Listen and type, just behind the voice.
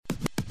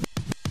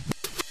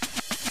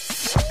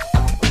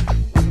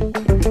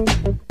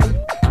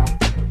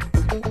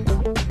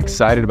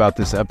excited about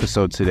this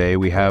episode today.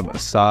 We have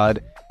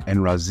Assad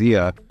and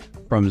Razia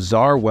from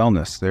ZAR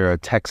Wellness. They're a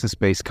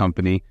Texas-based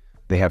company.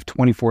 They have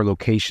 24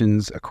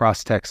 locations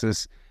across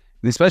Texas.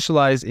 They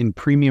specialize in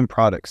premium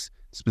products,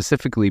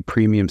 specifically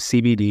premium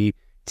CBD,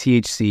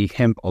 THC,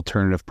 hemp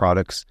alternative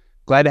products.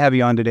 Glad to have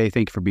you on today.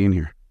 Thank you for being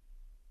here.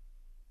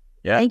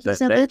 Yeah, Thank you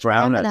so much for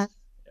having us.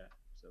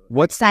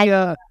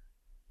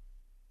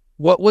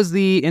 What was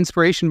the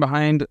inspiration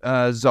behind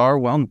ZAR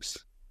Wellness?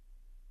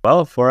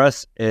 Well, for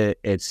us,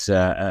 it's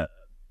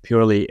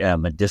purely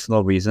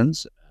medicinal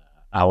reasons.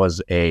 I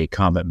was a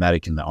combat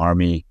medic in the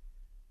Army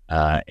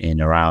in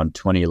around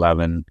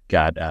 2011,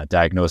 got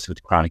diagnosed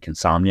with chronic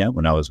insomnia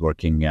when I was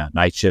working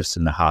night shifts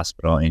in the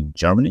hospital in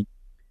Germany.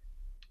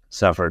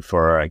 Suffered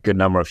for a good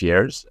number of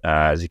years.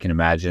 As you can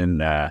imagine,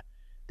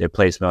 they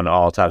placed me on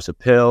all types of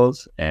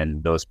pills,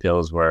 and those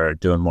pills were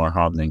doing more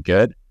harm than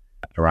good.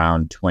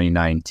 Around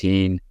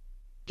 2019,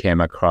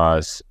 came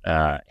across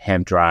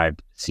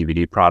hemp-derived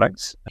CBD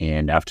products,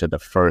 and after the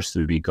first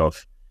week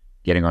of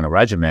getting on a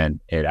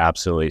regimen, it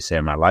absolutely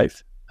saved my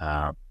life.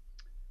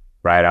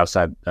 Right out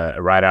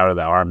of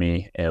the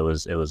Army, it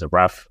was a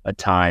rough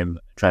time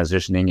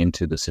transitioning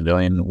into the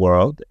civilian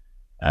world.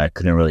 I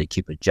couldn't really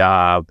keep a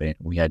job, and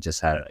we had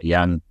just had a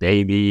young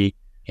baby,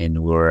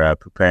 and we were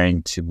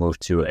preparing to move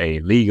to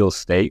a legal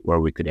state where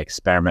we could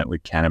experiment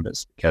with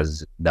cannabis,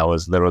 because that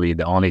was literally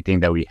the only thing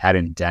that we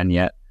hadn't done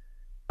yet,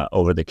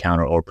 over the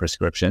counter or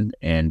prescription.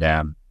 And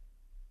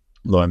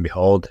lo and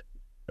behold,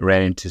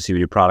 ran into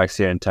CBD products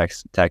here in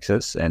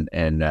Texas, and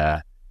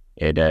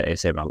it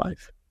saved my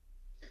life.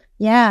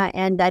 Yeah,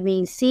 and I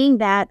mean, seeing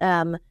that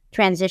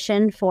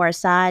transition for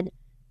Assad,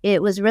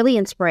 it was really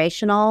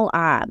inspirational.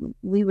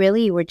 We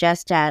really were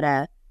just at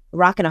a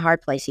rock and a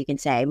hard place, you can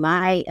say.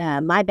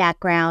 My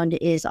background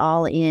is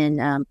all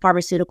in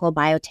pharmaceutical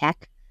biotech.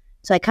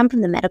 So I come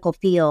from the medical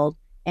field,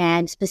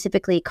 and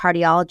specifically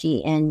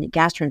cardiology and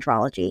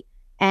gastroenterology.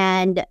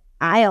 And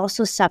I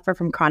also suffer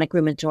from chronic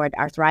rheumatoid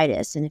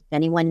arthritis. And if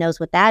anyone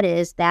knows what that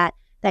is, that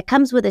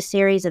comes with a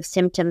series of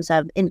symptoms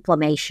of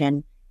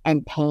inflammation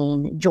and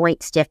pain,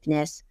 joint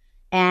stiffness.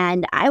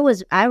 And I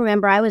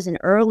remember I was in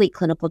early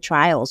clinical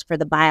trials for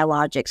the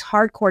biologics,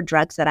 hardcore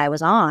drugs that I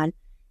was on.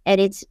 And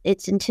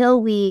it's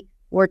until we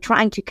were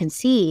trying to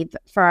conceive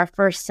for our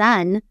first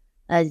son,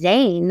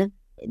 Zane,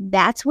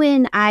 that's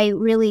when I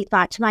really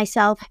thought to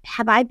myself,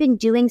 have I been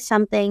doing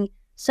something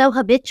so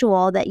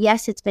habitual that,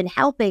 yes, it's been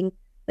helping,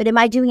 but am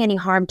I doing any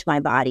harm to my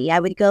body? I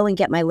would go and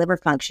get my liver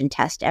function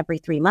test every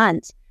 3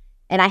 months.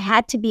 And I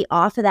had to be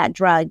off of that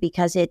drug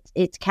because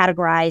it's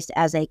categorized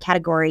as a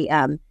category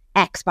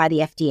X by the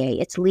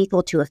FDA. It's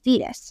lethal to a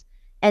fetus.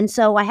 And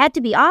so I had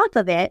to be off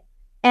of it.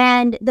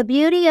 And the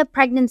beauty of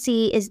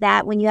pregnancy is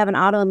that when you have an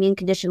autoimmune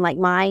condition like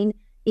mine,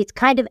 it's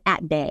kind of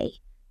at bay.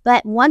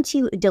 But once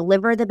you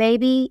deliver the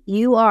baby,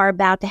 you are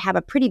about to have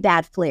a pretty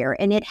bad flare.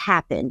 And it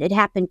happened. It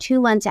happened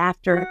 2 months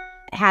after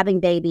having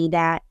baby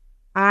that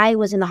I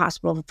was in the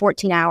hospital for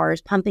 14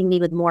 hours, pumping me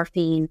with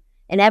morphine.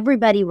 And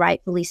everybody,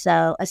 rightfully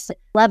so,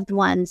 loved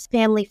ones,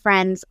 family,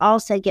 friends, all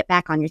said, get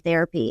back on your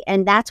therapy.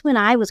 And that's when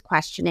I was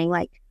questioning,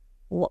 like,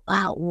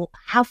 wow,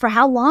 for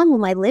how long will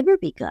my liver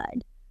be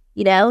good?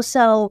 You know,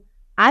 so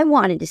I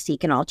wanted to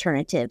seek an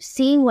alternative.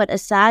 Seeing what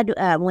Assad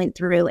went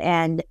through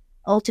and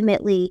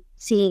ultimately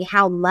seeing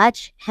how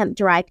much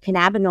hemp-derived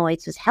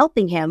cannabinoids was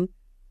helping him,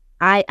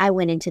 I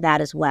went into that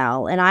as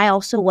well. And I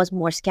also was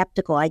more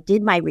skeptical. I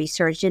did my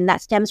research, and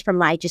that stems from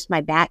my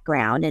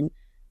background. And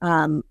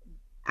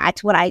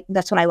that's what I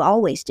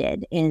always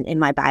did in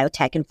my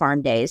biotech and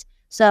farm days.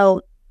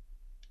 So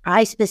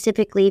I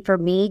specifically, for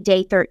me,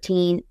 day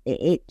 13,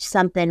 it's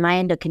something,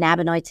 my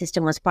endocannabinoid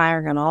system was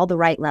firing on all the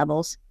right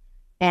levels.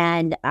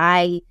 And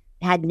I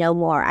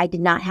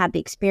did not have the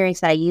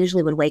experience that I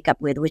usually would wake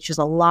up with, which was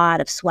a lot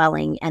of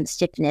swelling and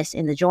stiffness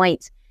in the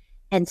joints.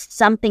 And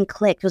something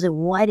clicked. Was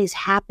what is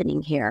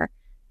happening here?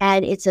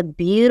 And it's a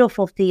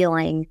beautiful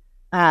feeling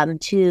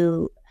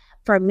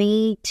for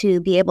me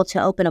to be able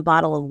to open a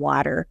bottle of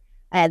water.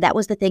 That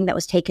was the thing that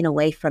was taken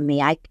away from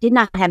me. I did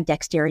not have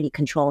dexterity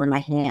control in my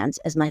hands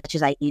as much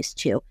as I used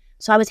to.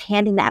 So I was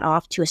handing that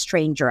off to a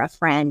stranger, a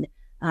friend,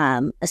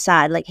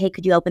 Assad, like, hey,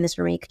 could you open this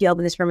for me? Could you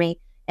open this for me?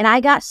 And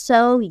I got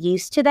so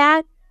used to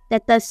that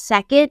the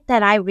second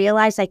that I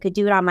realized I could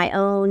do it on my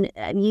own,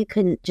 you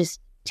couldn't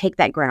just take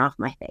that grin off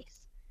my face.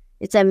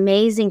 It's an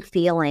amazing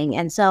feeling.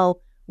 And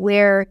so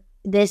where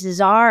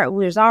ZAR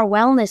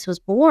Wellness was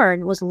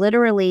born was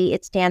literally,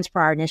 it stands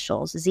for our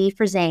initials, Z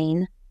for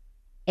Zane,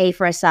 A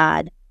for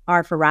Assad,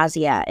 R for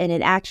Razia. And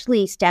it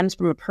actually stems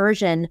from a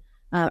Persian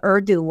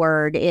Urdu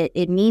word.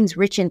 It means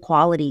rich in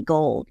quality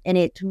gold. And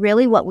it's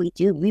really what we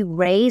do. We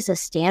raise a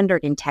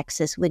standard in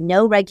Texas with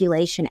no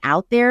regulation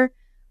out there.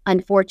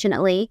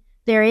 Unfortunately,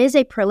 there is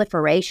a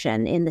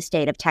proliferation in the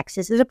state of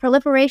Texas. There's a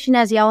proliferation,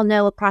 as y'all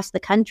know, across the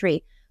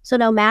country. So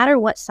no matter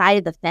what side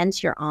of the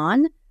fence you're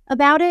on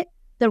about it,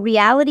 the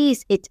reality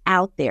is it's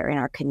out there in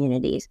our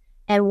communities.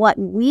 And what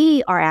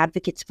we are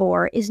advocates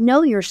for is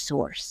know your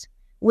source.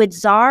 With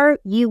ZAR,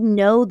 you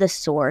know the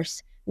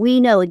source.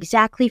 We know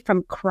exactly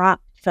from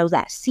crop from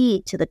that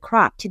seed to the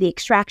crop, to the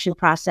extraction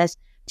process,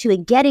 to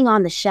it getting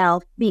on the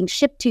shelf, being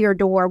shipped to your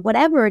door,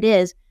 whatever it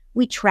is,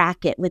 we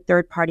track it with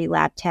third-party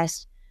lab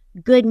tests,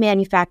 good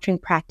manufacturing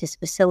practice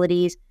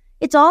facilities.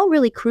 It's all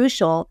really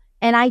crucial.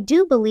 And I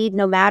do believe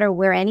no matter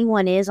where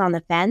anyone is on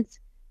the fence,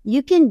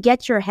 you can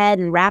get your head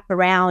and wrap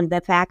around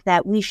the fact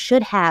that we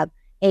should have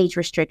age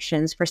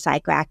restrictions for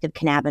psychoactive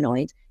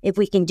cannabinoids, if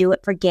we can do it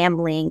for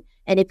gambling,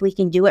 and if we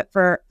can do it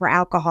for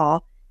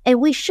alcohol.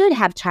 And we should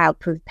have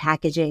child-proof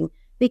packaging,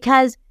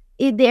 because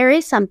there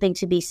is something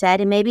to be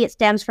said, and maybe it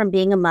stems from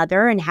being a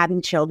mother and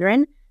having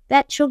children,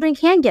 that children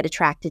can get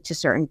attracted to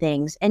certain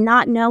things and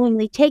not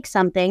knowingly take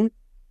something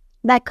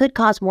that could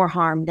cause more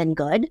harm than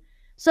good.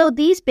 So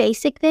these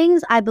basic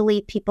things, I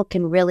believe people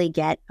can really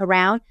get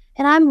around.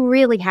 And I'm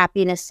really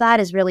happy, and Assad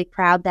is really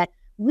proud that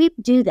we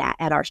do that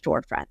at our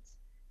storefronts.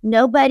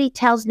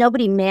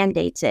 Nobody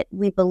mandates it.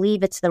 We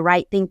believe it's the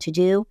right thing to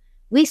do.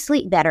 We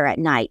sleep better at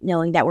night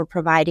knowing that we're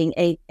providing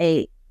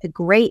a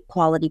great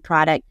quality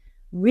product,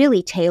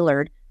 really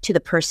tailored to the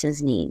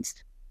person's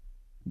needs.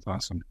 That's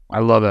awesome. I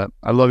love that.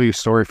 I love your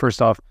story.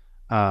 First off,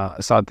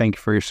 Assad, thank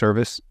you for your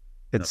service.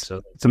 It's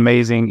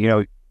amazing. You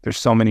know, there's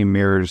so many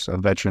mirrors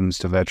of veterans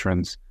to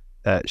veterans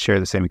that share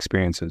the same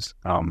experiences.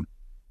 I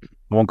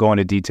won't go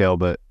into detail,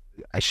 but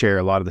I share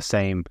a lot of the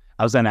same.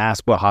 I was then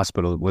asked what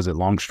hospital. Was it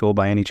Longstool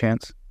by any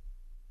chance?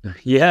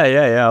 Yeah.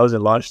 I was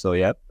in Longstool,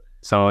 yep.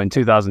 So in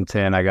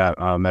 2010, I got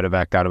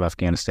medevaced out of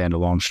Afghanistan to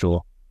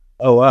Longstool.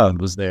 Oh, wow.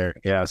 Was there.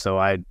 Yeah, so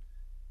I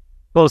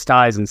close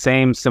ties, and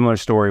similar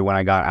story when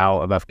I got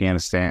out of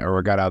Afghanistan,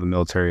 or got out of the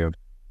military, of,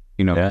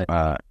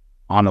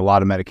 on a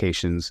lot of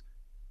medications.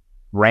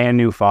 Brand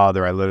new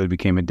father. I literally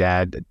became a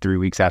dad 3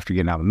 weeks after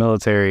getting out of the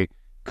military.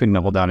 Couldn't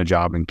hold down a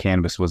job, and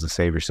cannabis was a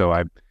savior. So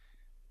I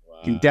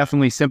can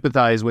definitely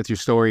sympathize with your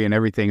story and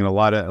everything in a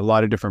lot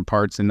of different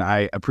parts. And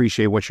I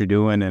appreciate what you're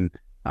doing, and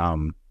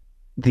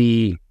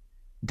the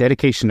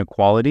dedication to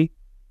quality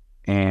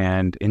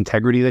and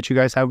integrity that you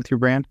guys have with your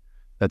brand.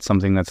 That's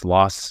something that's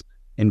lost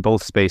in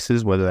both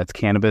spaces, whether that's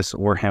cannabis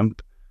or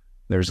hemp.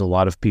 There's a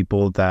lot of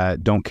people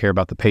that don't care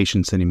about the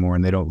patients anymore,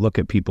 and they don't look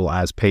at people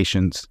as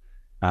patients.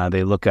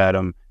 They look at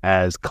them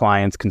as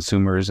clients,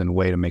 consumers, and a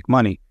way to make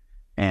money.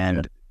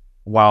 And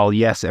while,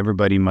 yes,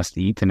 everybody must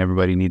eat and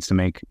everybody needs to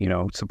make,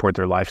 support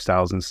their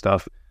lifestyles and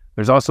stuff,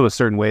 there's also a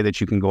certain way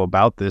that you can go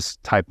about this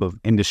type of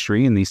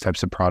industry and these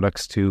types of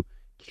products to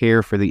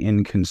care for the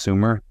end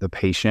consumer, the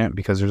patient,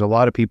 because there's a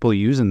lot of people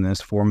using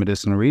this for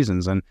medicinal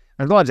reasons. And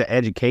there's a lot of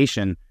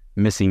education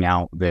missing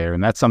out there.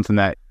 And that's something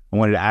that I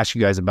wanted to ask you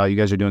guys about. You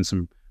guys are doing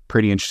some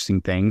pretty interesting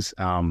things.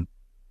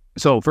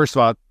 So first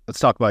of all, let's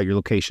talk about your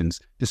locations.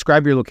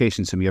 Describe your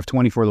locations to me. You have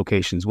 24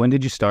 locations. When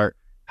did you start?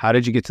 How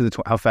did you get to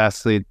how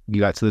fast you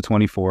got to the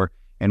 24?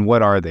 And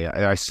what are they?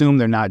 I assume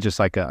they're not just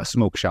like a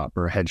smoke shop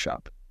or a head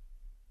shop.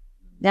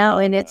 No,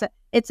 and it's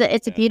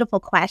a beautiful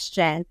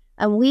question.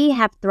 We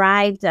have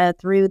thrived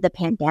through the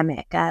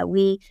pandemic.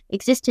 We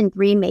exist in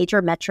 3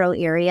 major metro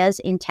areas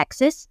in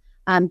Texas,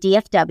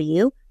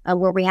 DFW,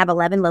 where we have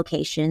 11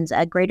 locations,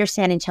 Greater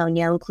San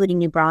Antonio, including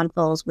New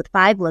Braunfels, with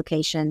 5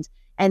 locations,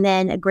 and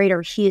then a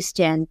Greater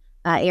Houston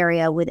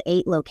area with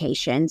 8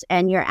 locations.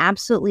 And you're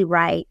absolutely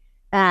right.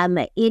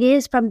 It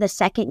is from the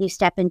second you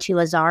step into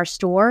a ZAR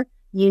store,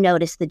 you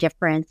notice the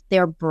difference.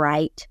 They're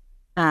bright.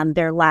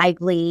 They're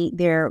lively.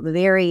 They're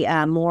very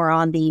more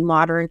on the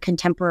modern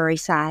contemporary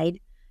side,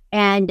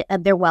 and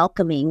they're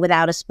welcoming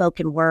without a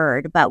spoken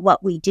word. But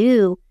what we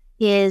do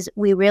is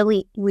we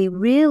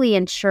really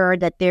ensure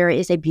that there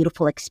is a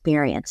beautiful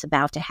experience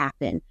about to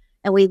happen.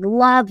 And we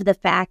love the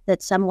fact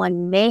that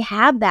someone may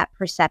have that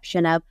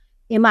perception of,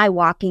 am I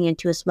walking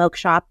into a smoke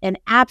shop, and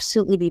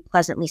absolutely be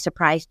pleasantly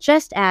surprised,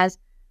 just as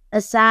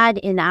Assad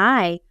and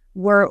I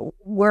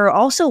were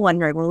also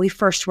wondering when we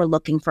first were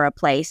looking for a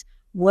place.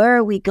 Where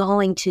are we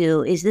going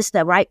to? Is this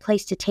the right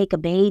place to take a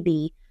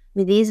baby?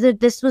 I mean,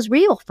 this was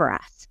real for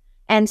us.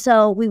 And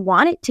so we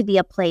want it to be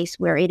a place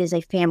where it is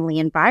a family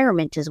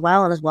environment as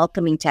well, and is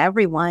welcoming to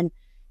everyone.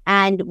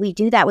 And we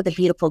do that with a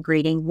beautiful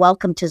greeting.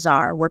 Welcome to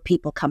ZAR, where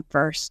people come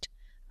first.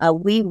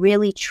 We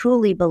really,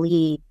 truly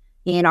believe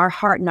in our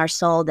heart and our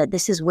soul that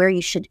this is where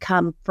you should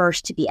come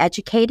first to be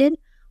educated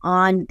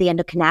on the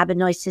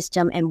endocannabinoid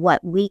system and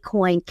what we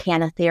coin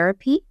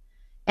cannatherapy,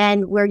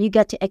 and where you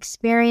get to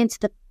experience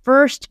the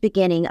first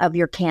beginning of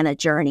your canna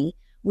journey.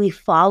 We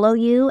follow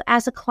you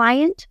as a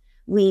client.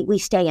 We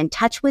stay in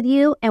touch with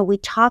you, and we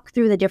talk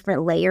through the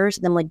different layers,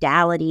 the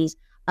modalities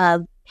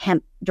of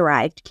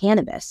hemp-derived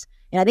cannabis.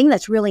 And I think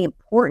that's really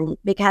important,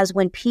 because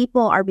when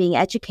people are being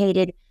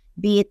educated,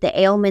 be it the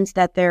ailments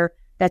that they're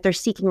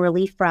seeking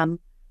relief from,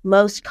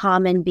 most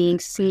common being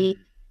sleep,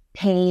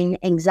 pain,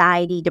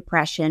 anxiety,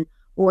 depression,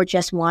 or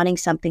just wanting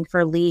something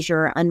for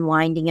leisure,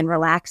 unwinding and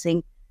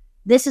relaxing,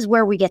 this is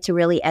where we get to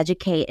really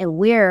educate. And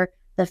we're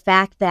the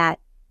fact that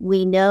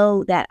we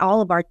know that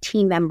all of our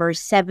team members,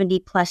 70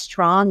 plus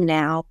strong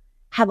now,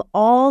 have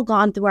all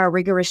gone through our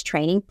rigorous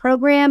training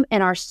program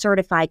and are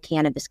certified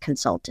cannabis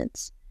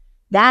consultants.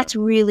 That's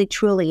really,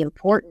 truly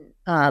important.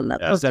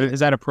 Is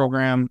that a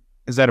program?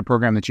 Is that a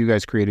program that you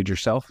guys created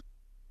yourself?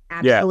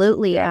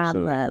 Absolutely. Yeah,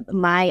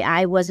 absolutely.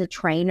 I was a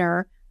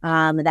trainer.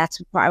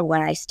 That's part of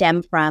what I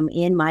stem from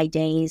in my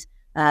days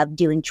of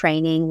doing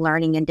training,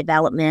 learning and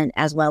development,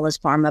 as well as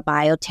pharma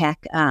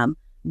biotech,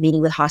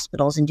 meeting with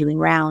hospitals and doing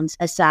rounds.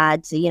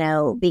 Aside,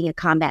 being a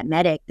combat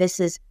medic, this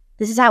is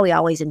how we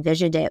always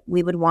envisioned it.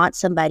 We would want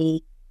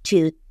somebody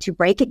to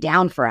break it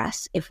down for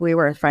us if we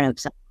were in front of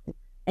something,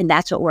 and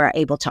that's what we're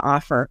able to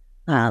offer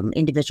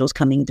individuals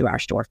coming through our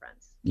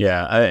storefronts.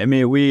 Yeah, I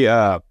mean,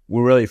 we're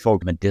really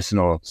focused on the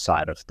medicinal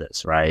side of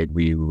this, right?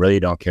 We really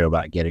don't care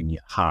about getting you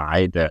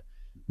high. The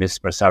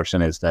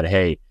misperception is that,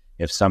 hey,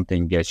 if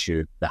something gets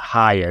you the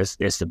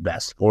highest, it's the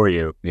best for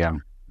you. Yeah,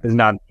 it's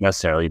not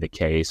necessarily the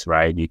case,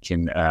 right? You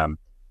can,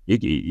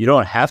 you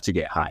don't have to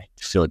get high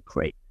to feel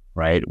great,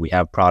 right? We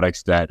have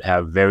products that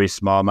have very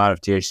small amount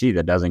of THC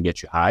that doesn't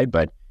get you high,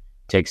 but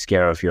takes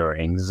care of your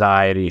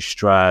anxiety,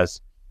 stress,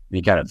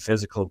 any kind of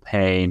physical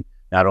pain.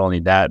 Not only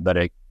that, but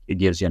it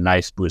gives you a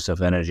nice boost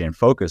of energy and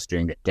focus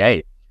during the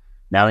day.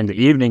 Now, in the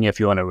evening, if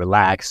you want to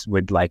relax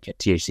with like a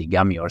THC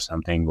gummy or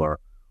something, or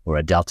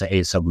a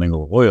Delta-8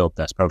 sublingual oil,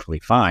 that's perfectly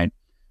fine.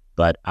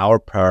 But our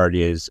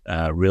priority is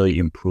really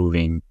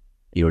improving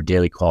your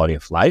daily quality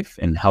of life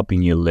and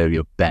helping you live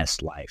your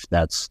best life.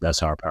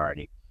 That's our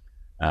priority.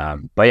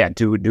 But yeah,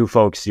 do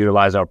folks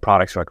utilize our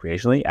products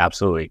recreationally?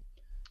 Absolutely.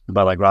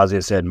 But like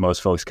Razia said,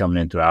 most folks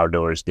coming into our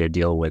doors, they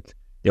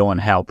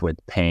want help with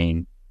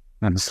pain,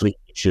 sleep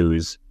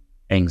issues,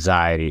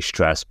 anxiety,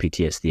 stress,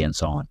 PTSD, and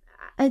so on.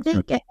 I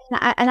think,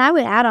 and I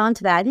would add on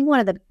to that, I think one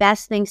of the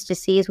best things to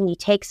see is when you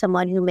take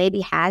someone who maybe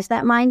has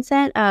that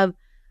mindset of,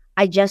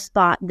 I just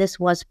thought this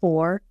was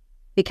for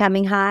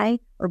becoming high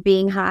or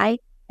being high,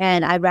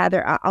 and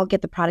I'll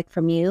get the product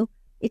from you.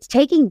 It's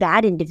taking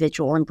that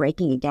individual and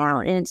breaking it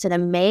down. And it's an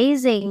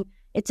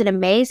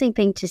amazing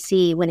thing to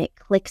see when it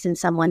clicks in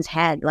someone's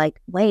head. Like,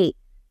 wait,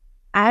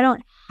 I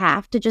don't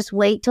have to just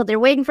wait till they're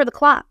waiting for the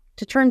clock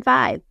to turn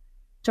 5.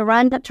 to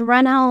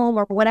run home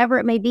or whatever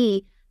it may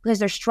be, because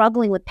they're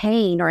struggling with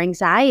pain or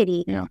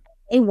anxiety. Yeah.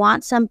 They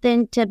want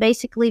something to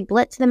basically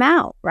blitz them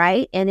out,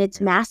 right? And it's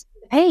massive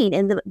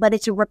pain, but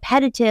it's a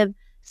repetitive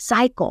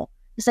cycle.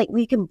 It's like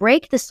we can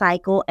break the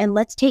cycle and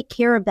let's take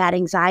care of that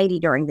anxiety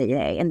during the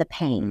day and the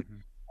pain. Mm-hmm.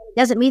 It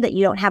doesn't mean that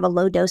you don't have a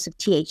low dose of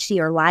THC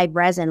or live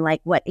resin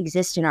like what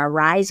exists in our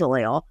Rise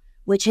oil,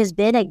 which has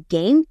been a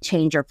game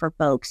changer for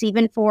folks,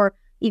 even for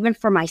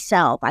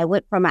myself. I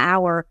went from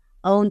our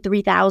own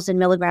 3,000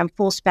 milligram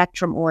full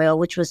spectrum oil,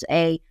 which was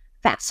a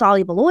fat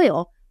soluble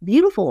oil,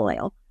 beautiful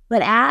oil.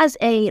 But as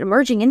an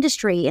emerging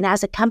industry and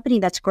as a company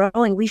that's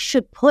growing, we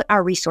should put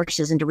our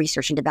resources into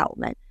research and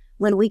development.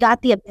 When we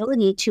got the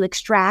ability to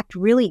extract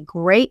really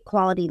great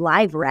quality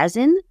live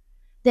resin,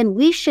 then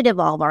we should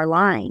evolve our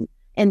line.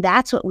 And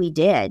that's what we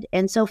did.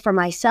 And so for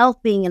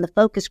myself being in the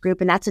focus group,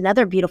 and that's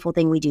another beautiful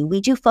thing we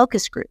do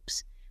focus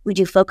groups. We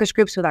do focus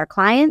groups with our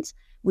clients.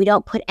 We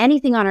don't put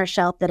anything on our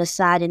shelf that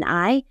Assad and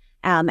I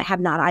have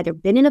not either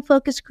been in a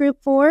focus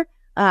group for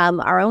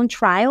our own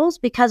trials,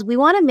 because we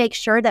want to make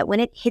sure that when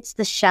it hits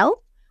the shelf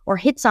or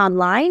hits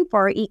online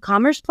for our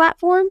e-commerce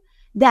platform,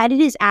 that it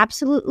is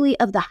absolutely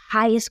of the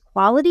highest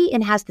quality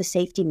and has the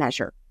safety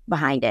measure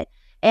behind it.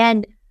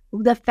 And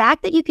the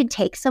fact that you can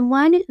take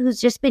someone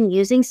who's just been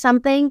using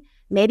something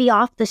maybe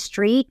off the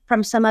street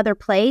from some other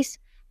place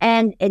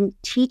and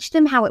teach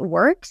them how it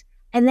works.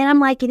 And then I'm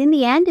like, and in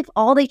the end, if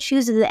all they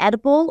choose is an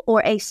edible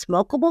or a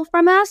smokable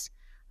from us,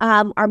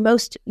 our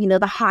most,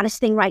 the hottest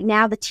thing right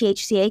now, the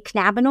THCA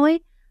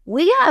cannabinoid,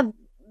 we have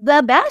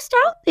the best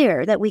out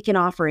there that we can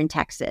offer in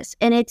Texas.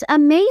 And it's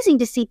amazing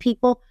to see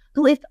people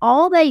who, if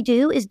all they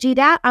do is do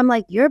that, I'm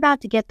like, you're about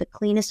to get the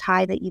cleanest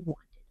high that you've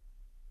wanted.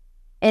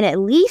 And at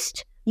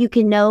least you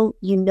can know,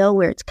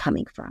 where it's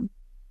coming from.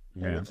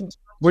 Yeah.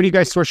 Where do you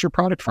guys source your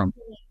product from?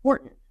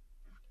 Important.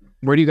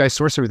 Where do you guys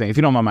source everything? If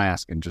you don't mind my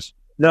asking, just...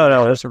 No,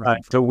 that's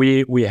right. So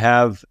we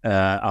have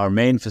our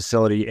main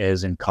facility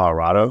is in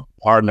Colorado,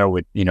 partner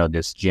with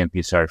this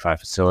GMP certified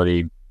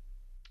facility,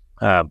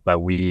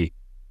 but we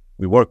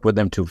work with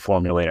them to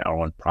formulate our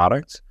own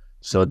products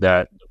so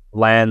that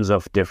blends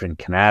of different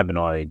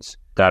cannabinoids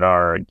that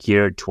are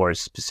geared towards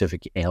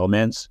specific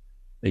ailments,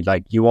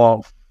 like you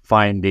won't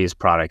find these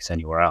products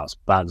anywhere else.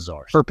 But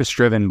ZAR.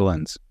 Purpose-driven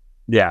blends.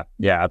 Yeah,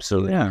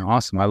 absolutely. Yeah,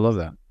 awesome. I love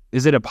that.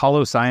 Is it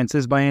Apollo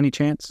Sciences by any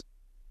chance?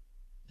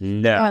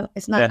 No,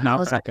 it's not.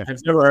 No? Okay. I've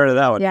never heard of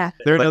that one. Yeah,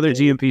 they're another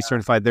GMP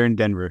certified. They're in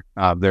Denver.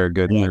 They're a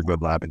good. They're a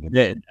good lab.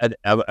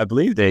 I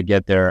believe they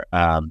get their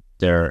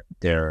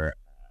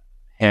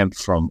hemp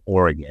from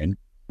Oregon.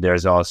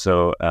 There's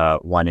also another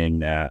one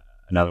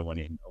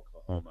in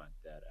Oklahoma.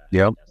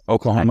 Yep,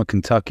 Oklahoma,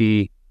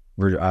 Kentucky,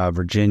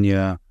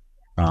 Virginia,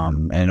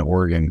 and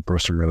Oregon grow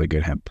some really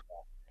good hemp.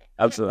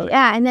 Absolutely.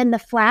 Yeah, and then the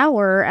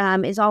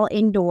flower is all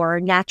indoor,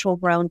 natural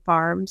grown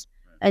farms.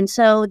 And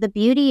so the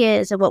beauty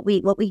is, and what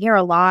we hear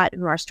a lot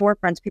in our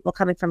storefronts, people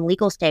coming from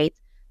legal states,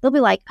 they'll be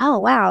like, "Oh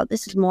wow,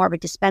 this is more of a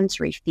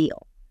dispensary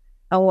feel,"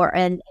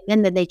 and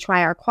then they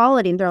try our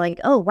quality and they're like,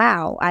 "Oh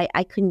wow,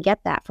 I couldn't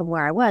get that from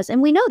where I was."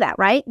 And we know that,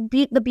 right?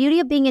 The beauty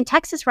of being in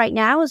Texas right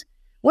now is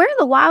we're in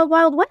the wild,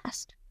 wild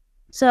west.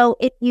 So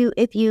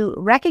if you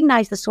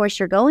recognize the source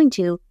you're going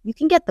to, you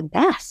can get the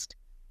best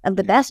of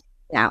the best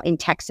now in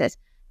Texas.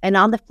 And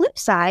on the flip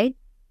side,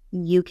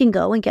 you can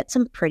go and get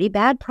some pretty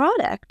bad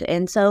product.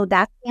 And so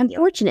that's the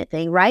unfortunate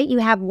thing, right? You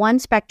have one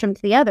spectrum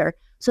to the other.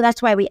 So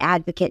that's why we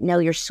advocate know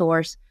your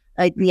source,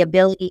 the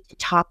ability to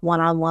talk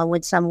one-on-one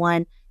with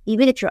someone,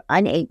 even if you're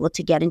unable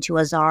to get into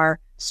a ZAR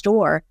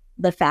store.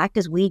 The fact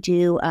is we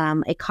do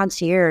a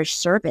concierge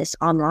service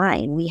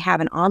online. We have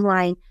an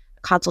online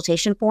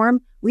consultation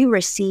form. We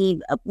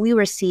receive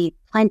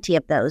plenty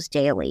of those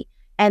daily.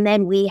 And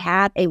then we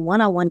have a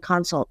one-on-one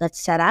consult that's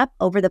set up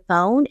over the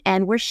phone,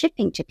 and we're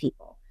shipping to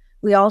people.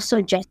 We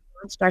also just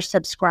launched our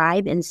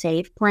subscribe and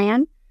save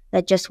plan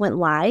that just went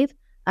live.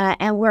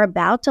 And we're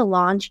about to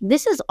launch.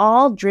 This is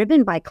all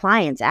driven by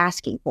clients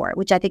asking for it,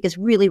 which I think is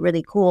really,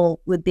 really cool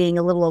with being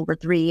a little over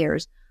 3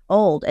 years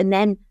old. And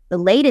then the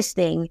latest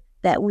thing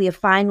that we are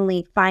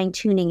finally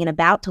fine-tuning and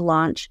about to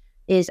launch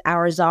is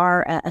our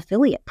ZAR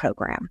affiliate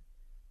program,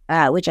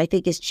 which I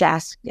think is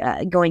just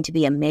going to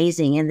be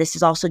amazing. And this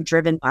is also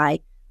driven by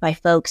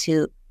folks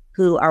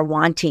who are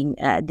wanting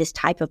this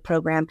type of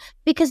program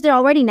because they're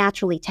already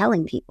naturally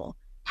telling people,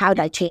 how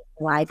did I change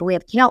my life? And we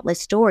have countless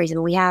stories,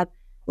 and we have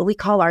what we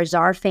call our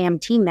ZAR fam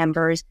team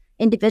members,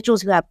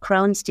 individuals who have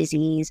Crohn's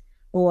disease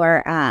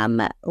or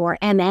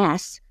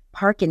MS,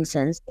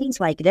 Parkinson's, things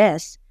like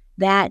this,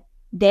 that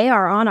they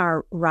are on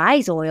our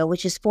Rise oil,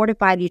 which is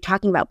fortified. You're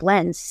talking about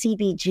blends,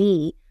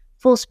 CBG,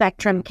 full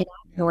spectrum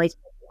cannabinoids.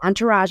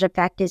 Entourage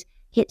effect is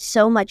hit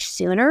so much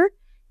sooner,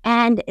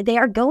 and they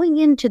are going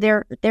into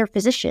their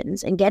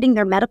physicians and getting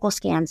their medical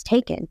scans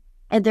taken.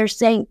 And they're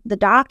saying, the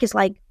doc is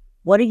like,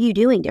 what are you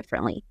doing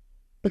differently?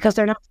 Because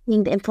they're not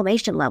seeing the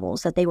inflammation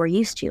levels that they were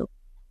used to.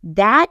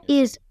 That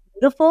is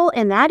beautiful,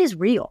 and that is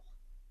real.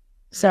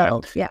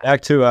 So, yeah.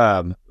 Back to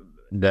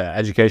the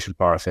education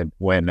part of it,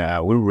 when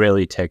we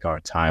really take our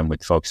time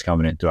with folks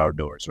coming into our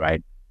doors,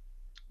 right?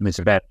 I mean, it's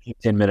about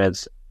 15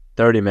 minutes,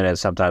 30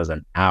 minutes, sometimes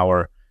an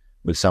hour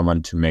with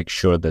someone to make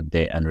sure that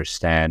they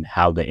understand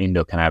how the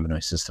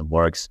endocannabinoid system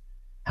works,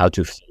 how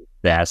to feel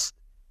best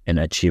and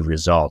achieve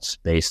results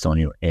based on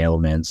your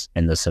ailments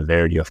and the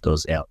severity of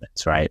those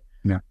ailments, right?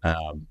 Yeah.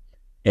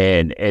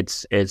 And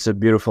it's a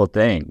beautiful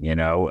thing, you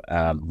know.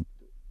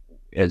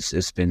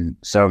 It's been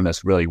serving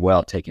us really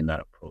well, taking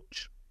that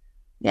approach.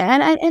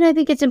 Yeah, and I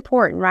think it's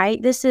important,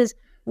 right? This is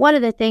one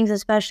of the things,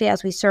 especially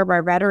as we serve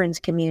our veterans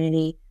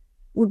community.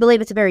 We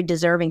believe it's a very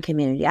deserving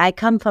community. I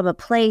come from a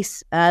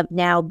place of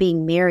now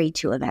being married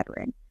to a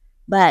veteran.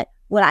 But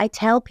what I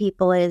tell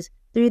people is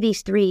through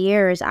these 3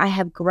 years, I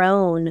have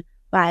grown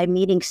by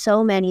meeting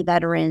so many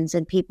veterans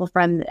and people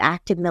from the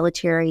active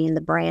military and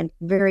the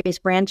various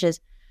branches,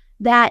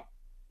 that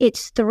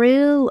it's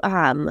through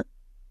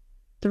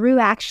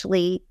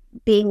actually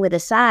being with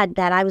Assad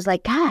that I was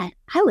like, God,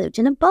 I lived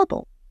in a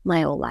bubble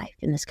my whole life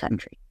in this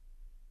country,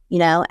 you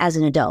know, as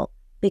an adult,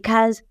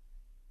 because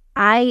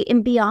I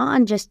am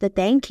beyond just the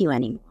thank you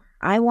anymore.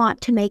 I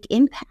want to make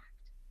impact.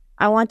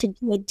 I want to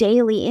do a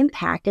daily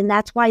impact. And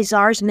that's why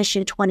ZAR's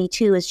Mission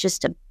 22 is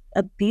just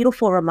a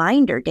beautiful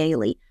reminder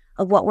daily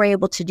of what we're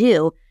able to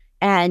do.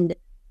 And,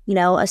 you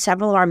know,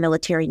 several of our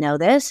military know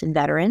this, and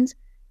veterans,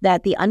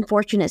 that the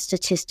unfortunate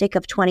statistic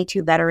of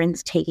 22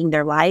 veterans taking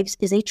their lives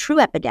is a true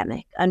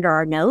epidemic under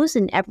our nose,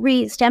 and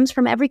stems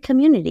from every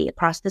community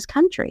across this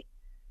country.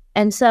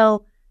 And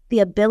so the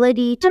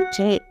ability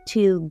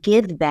to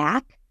give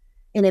back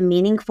in a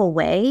meaningful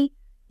way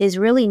is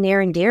really near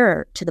and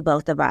dear to the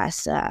both of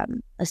us.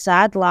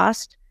 Assad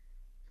lost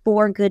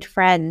 4 good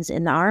friends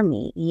in the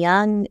Army,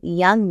 young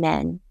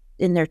men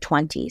in their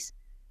 20s.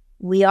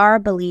 We are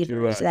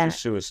believers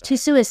to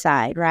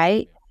suicide,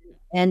 right?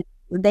 And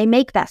they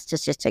make that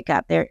statistic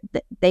up.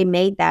 They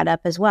made that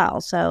up as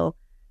well. So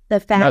the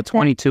fact that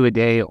 22 a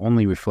day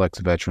only reflects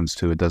veterans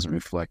too. It doesn't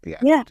reflect the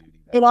active duty.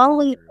 It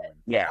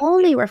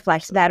only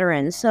reflects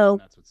veterans. So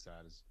that's what's sad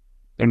is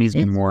there needs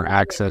to be more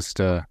access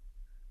to,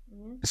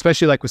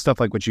 especially like with stuff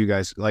like what you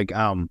guys like.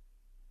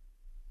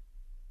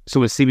 So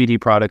with CBD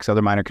products,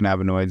 other minor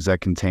cannabinoids that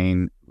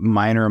contain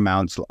minor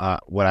amounts,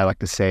 what I like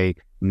to say,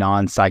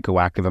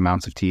 non-psychoactive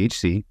amounts of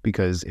THC,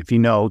 because if you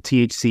know,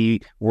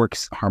 THC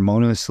works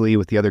harmoniously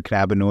with the other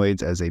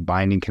cannabinoids as a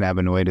binding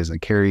cannabinoid, as a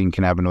carrying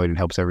cannabinoid, and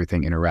helps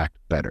everything interact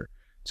better.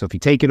 So if you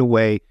take it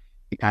away,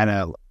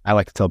 I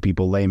like to tell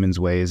people layman's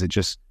way is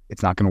it's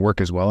not going to work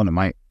as well, and it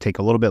might take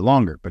a little bit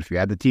longer. But if you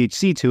add the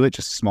THC to it,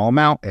 just a small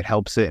amount, it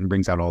helps it and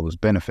brings out all those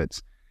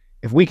benefits.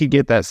 If we could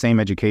get that same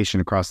education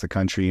across the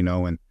country, you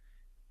know, and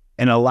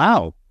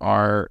allow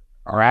our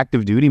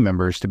active duty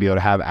members to be able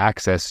to have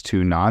access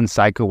to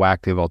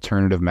non-psychoactive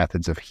alternative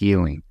methods of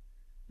healing.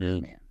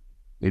 Man,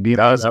 it'd be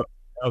that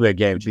would be a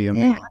game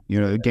changer. You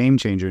know, a game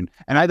changer.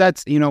 And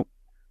that's, you know,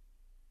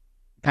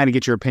 kind of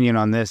get your opinion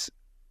on this.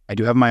 I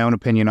do have my own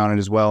opinion on it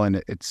as well.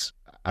 And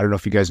I don't know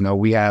if you guys know,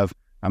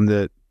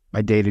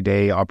 my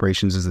day-to-day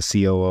operations as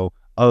the COO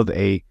of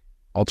a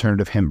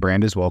alternative hemp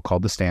brand as well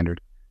called The Standard.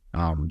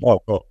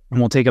 Cool. And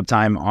we'll take up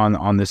time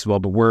on this as well,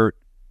 but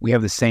we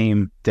have the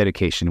same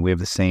dedication. We have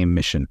the same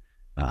mission.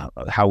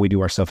 How we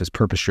do our stuff is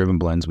purpose-driven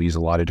blends. We use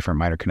a lot of different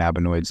minor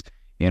cannabinoids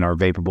in our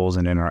vaporables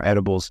and in our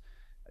edibles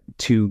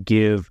to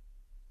give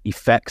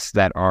effects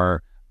that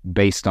are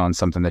based on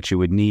something that you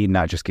would need,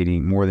 not just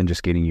getting more than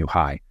just getting you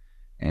high.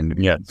 And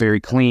very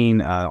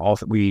clean.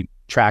 We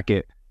track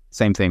it.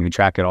 Same thing. We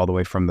track it all the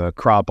way from the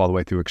crop all the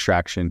way through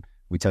extraction.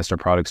 We test our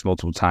products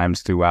multiple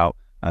times throughout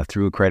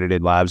through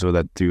accredited labs, or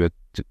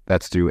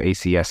that's through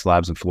ACS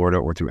labs in Florida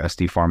or through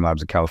SD Farm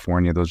Labs in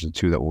California. Those are the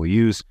two that we'll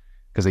use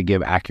because they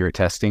give accurate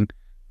testing.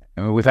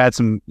 And we've had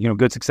some,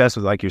 good success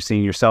with, like you're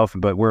seeing yourself,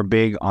 but we're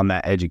big on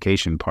that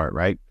education part,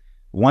 right?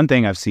 One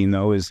thing I've seen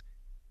though is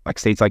like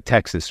states like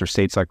Texas or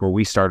states like where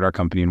we started our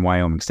company in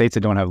Wyoming, states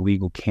that don't have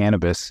legal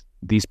cannabis,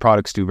 these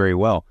products do very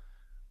well.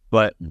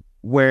 But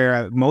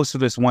where most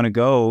of us want to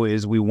go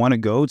is we want to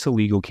go to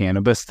legal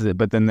cannabis,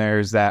 but then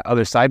there's that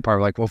other side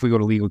part, like, well, if we go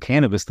to legal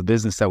cannabis, the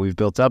business that we've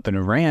built up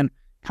and ran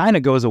kind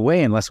of goes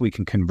away unless we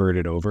can convert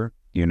it over,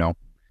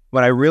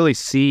 What I really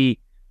see,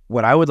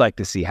 what I would like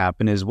to see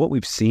happen is what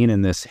we've seen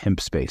in this hemp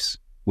space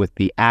with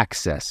the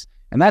access.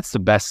 And that's the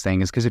best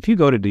thing, is because if you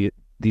go to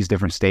these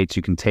different states,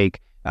 you can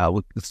take,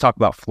 let's talk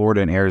about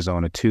Florida and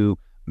Arizona, two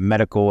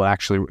medical,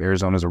 actually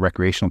Arizona's a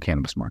recreational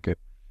cannabis market.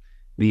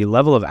 The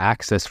level of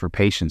access for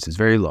patients is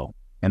very low,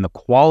 and the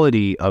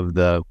quality of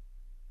the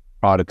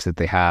products that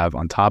they have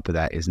on top of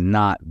that is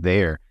not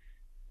there.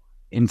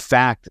 In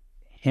fact,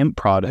 hemp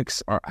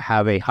products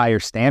have a higher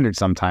standard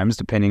sometimes,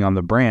 depending on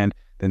the brand,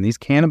 than these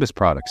cannabis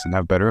products, and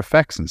have better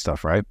effects and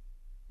stuff, right?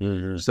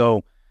 Mm-hmm.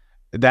 So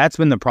that's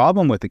been the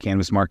problem with the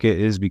cannabis market,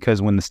 is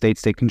because when the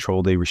states take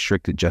control, they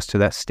restrict it just to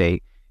that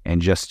state and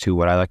just to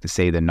what I like to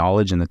say, the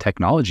knowledge and the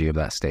technology of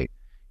that state.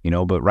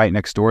 But right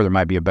next door, there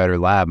might be a better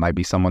lab, might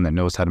be someone that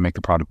knows how to make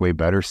the product way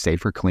better,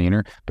 safer,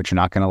 cleaner, but you're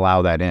not going to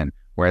allow that in.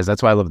 Whereas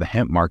that's why I love the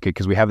hemp market,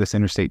 because we have this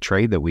interstate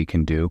trade that we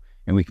can do,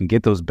 and we can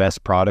get those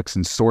best products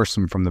and source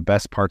them from the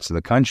best parts of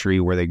the country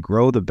where they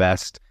grow the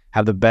best,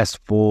 have the best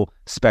full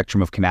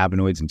spectrum of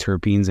cannabinoids and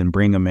terpenes, and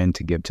bring them in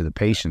to give to the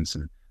patients.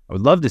 And I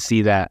would love to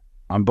see that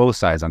on both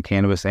sides, on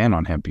cannabis and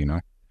on hemp,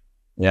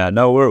 Yeah,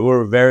 no,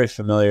 we're very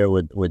familiar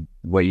with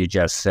what you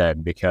just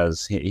said,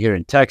 because here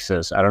in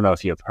Texas, I don't know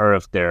if you've heard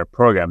of their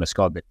program. It's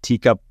called the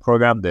Teacup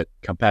program, the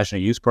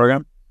Compassionate Use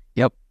program.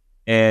 Yep.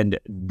 And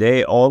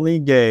they only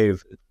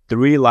gave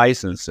 3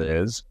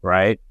 licenses,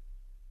 right?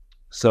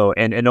 So,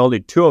 and only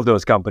 2 of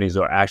those companies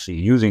are actually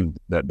using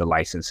the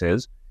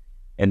licenses,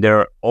 and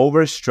they're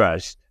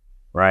overstretched,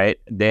 right?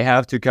 They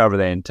have to cover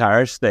the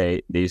entire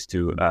state, these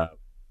 2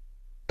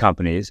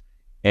 companies.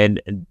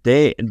 And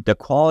the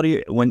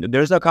quality, when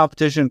there's no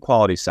competition,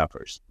 quality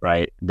suffers,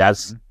 right?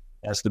 That's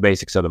the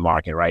basics of the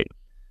market, right?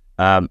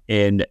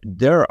 And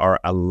there are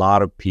a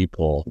lot of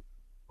people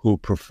who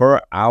prefer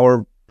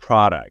our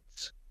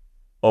products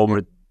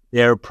over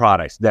their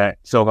products, their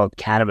so-called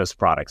cannabis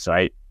products,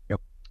 right?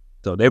 Yep.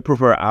 So they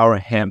prefer our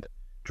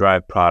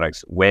hemp-derived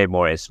products way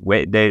more.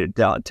 They're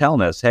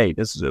telling us, hey,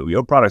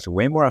 your products are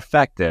way more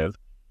effective,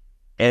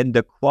 and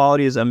the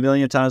quality is a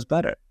million times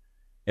better.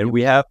 And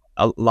we have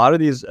a lot of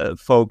these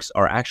folks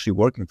are actually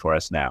working for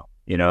us now.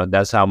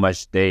 That's how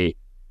much they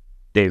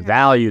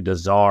value the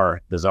ZAR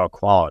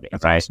quality,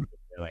 right? Awesome.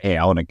 Like, hey,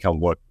 I want to come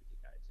work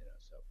with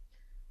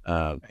you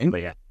guys.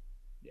 But yeah.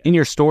 In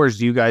your stores,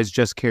 do you guys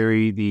just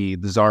carry the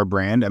ZAR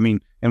brand? I mean,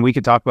 and we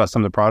could talk about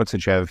some of the products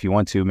that you have if you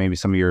want to. Maybe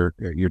some of your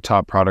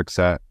top products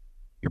that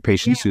your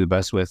patients do the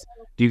best with.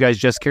 Do you guys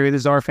just carry the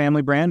ZAR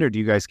family brand, or do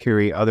you guys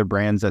carry other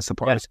brands that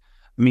support us?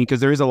 I mean, because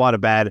there is a lot of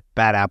bad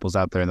apples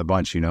out there in the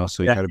bunch, so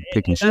you got to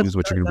pick and choose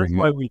what you're going to bring.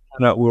 That's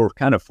why we were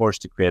kind of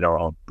forced to create our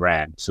own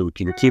brand, so we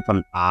can keep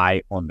an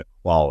eye on the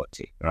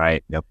quality,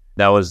 right? Yep.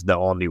 That was the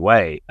only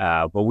way.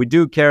 But we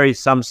do carry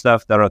some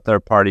stuff that are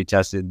third-party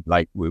tested,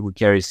 like we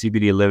carry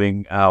CBD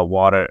living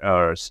water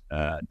or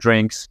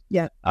drinks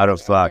out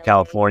of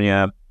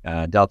California,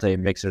 Delta 8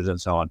 mixers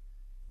and so on.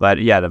 But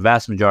yeah, the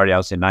vast majority, I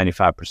would say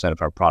 95%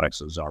 of our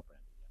products are ZAR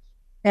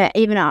brand.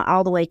 Even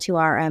all the way to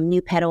our new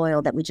pet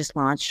oil that we just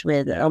launched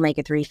with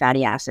omega-3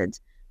 fatty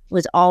acids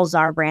was all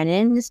ZAR branded.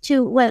 And it's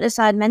to what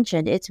Assad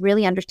mentioned, it's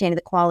really understanding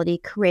the quality,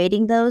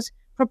 creating those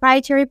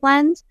proprietary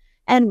blends,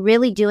 and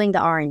really doing the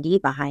R&D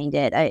behind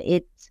it.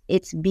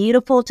 It's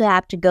beautiful to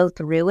have to go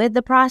through with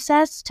the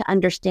process to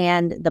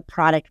understand the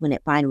product when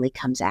it finally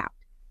comes out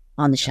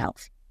on the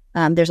shelf.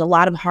 There's a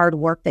lot of hard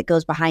work that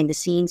goes behind the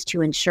scenes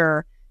to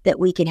ensure that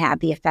we can have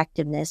the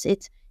effectiveness.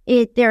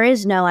 There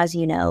is no, as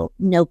you know,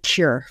 no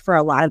cure for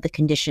a lot of the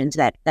conditions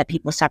that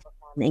people suffer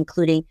from,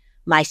 including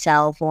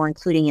myself, or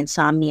including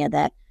insomnia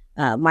that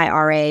my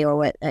RA, or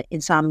what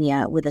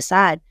insomnia with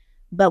Assad.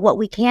 But what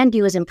we can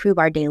do is improve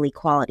our daily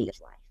quality of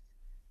life.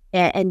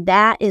 And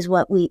that is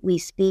what we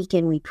speak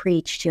and we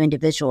preach to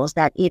individuals,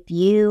 that if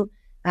you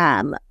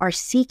are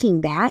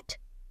seeking that,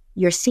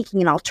 you're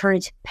seeking an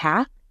alternative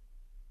path,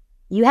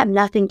 you have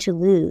nothing to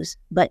lose,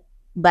 but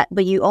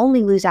you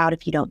only lose out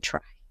if you don't try.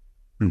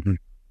 Mm-hmm.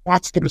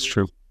 That's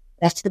true.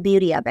 That's the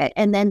beauty of it.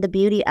 And then the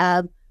beauty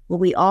of what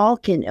we all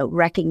can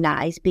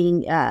recognize,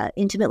 being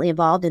intimately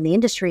involved in the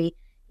industry,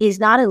 is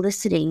not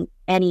eliciting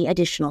any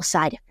additional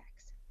side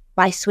effects.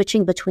 by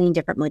switching between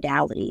different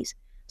modalities.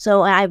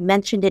 So I've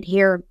mentioned it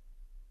here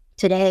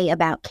today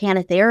about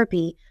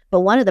cannatherapy,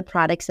 but one of the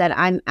products that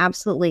I'm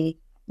absolutely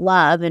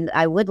love and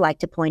I would like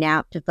to point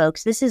out to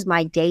folks, this is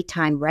my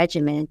daytime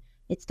regimen.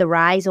 It's the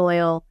Rise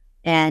oil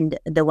and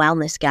the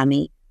Wellness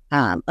gummy.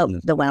 The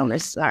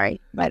Wellness,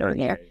 sorry, right over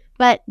here.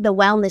 But the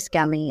Wellness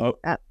gummy,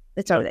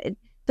 it's over there.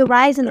 The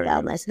Rise and the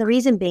Wellness. The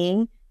reason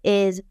being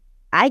is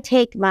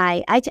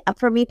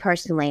for me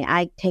personally,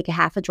 I take a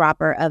half a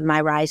dropper of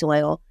my Rise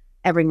oil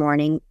every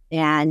morning,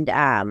 and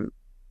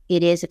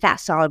it is a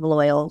fat-soluble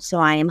oil, so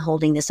I am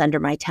holding this under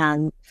my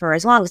tongue for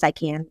as long as I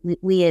can.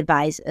 We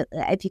advise,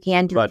 if you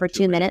can, do it for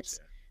 2 minutes.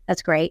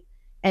 That's great.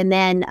 And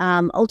then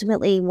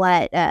ultimately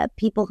what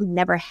people who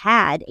never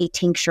had a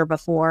tincture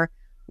before,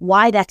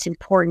 why that's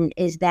important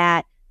is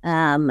that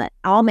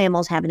all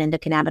mammals have an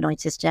endocannabinoid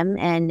system,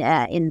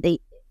 and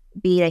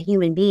be a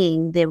human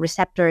being, the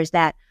receptors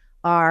that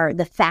are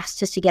the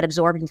fastest to get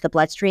absorbed into the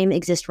bloodstream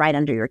exist right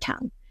under your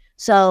tongue.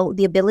 So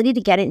the ability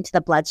to get it into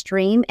the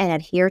bloodstream and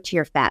adhere to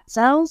your fat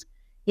cells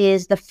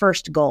is the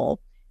first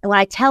goal. And when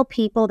I tell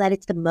people that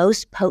it's the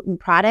most potent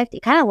product,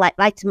 it kind of like,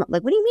 what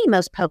do you mean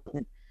most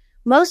potent?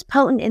 Most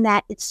potent in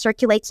that it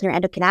circulates in your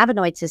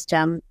endocannabinoid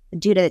system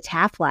due to its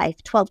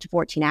half-life, 12 to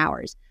 14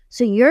 hours.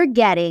 So you're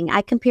getting,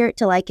 I compare it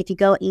to like if you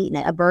go eat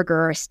a burger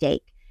or a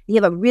steak, you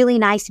have a really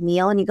nice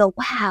meal and you go,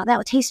 wow,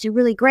 that tasted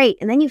really great.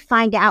 And then you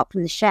find out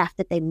from the chef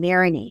that they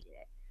marinated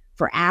it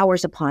for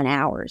hours upon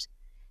hours.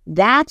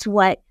 That's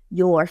what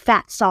your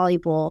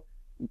fat-soluble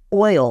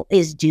oil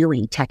is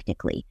doing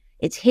technically.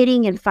 It's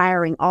hitting and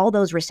firing all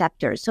those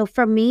receptors. So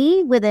for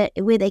me, with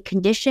a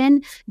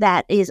condition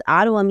that is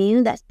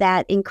autoimmune,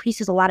 that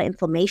increases a lot of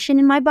inflammation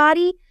in my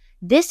body,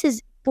 this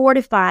is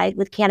fortified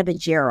with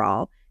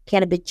cannabigerol.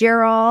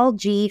 Cannabigerol,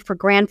 G for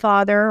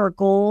grandfather or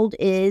gold,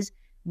 is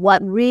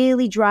what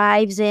really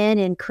drives in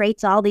and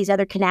creates all these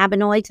other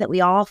cannabinoids that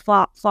we all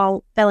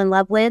fell in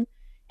love with.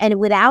 And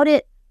without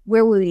it,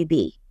 where would we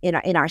be in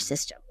our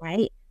system,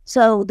 right?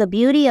 So the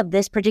beauty of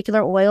this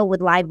particular oil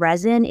with live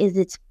resin is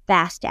it's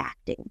fast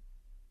acting.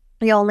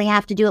 You only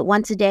have to do it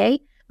once a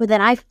day, but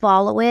then I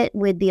follow it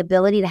with the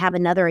ability to have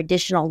another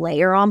additional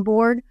layer on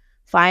board.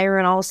 Fire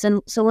in all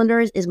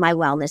cylinders is my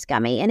Wellness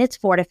gummy, and it's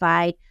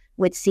fortified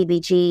with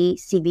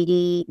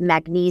CBD,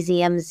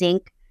 magnesium,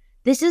 zinc.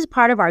 This is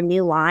part of our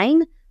new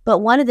line, but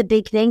one of the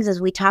big things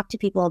is we talk to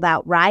people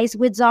about rise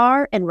with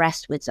ZAR and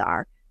rest with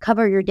ZAR.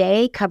 Cover your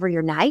day, cover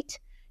your night.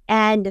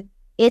 And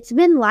it's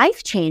been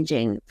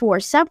life-changing for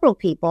several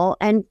people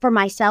and for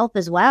myself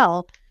as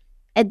well.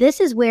 And this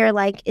is where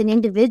like an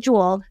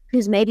individual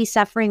who's maybe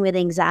suffering with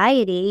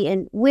anxiety,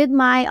 and with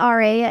my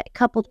RA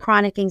coupled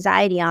chronic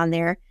anxiety on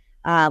there,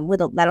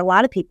 that a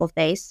lot of people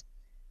face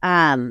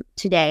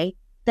today,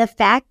 the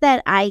fact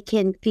that I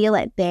can feel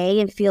at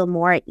bay and feel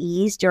more at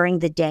ease during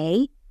the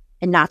day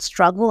and not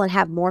struggle and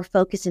have more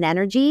focus and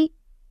energy,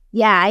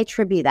 I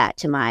attribute that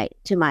to my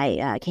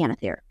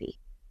cannatherapy.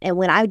 And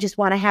when I just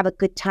want to have a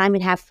good time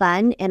and have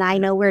fun, and I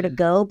know where to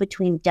go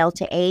between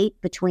Delta 8,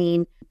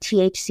 between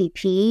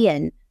THCP,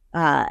 and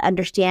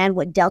understand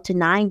what Delta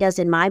 9 does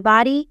in my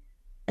body,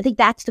 I think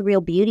that's the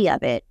real beauty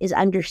of it, is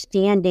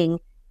understanding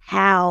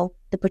how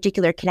the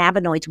particular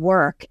cannabinoids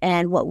work.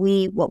 And what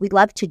we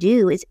love to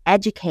do is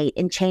educate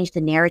and change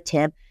the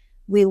narrative.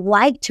 We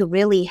like to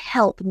really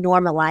help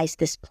normalize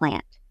this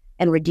plant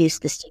and reduce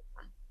the stigma.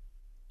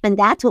 And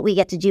that's what we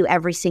get to do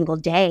every single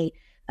day.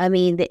 I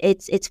mean,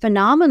 it's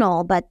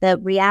phenomenal, but the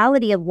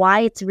reality of why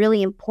it's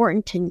really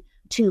important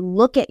to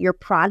look at your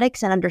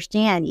products and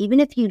understand, even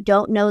if you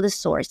don't know the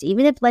source,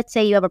 even if, let's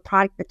say, you have a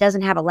product that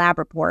doesn't have a lab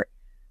report,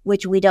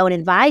 which we don't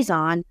advise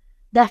on,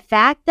 the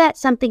fact that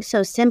something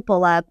so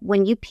simple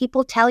when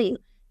people tell you,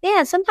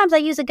 man, sometimes I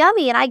use a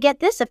gummy and I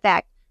get this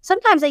effect.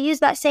 Sometimes I use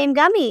that same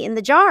gummy in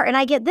the jar and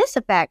I get this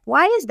effect.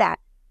 Why is that?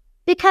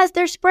 Because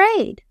they're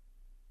sprayed.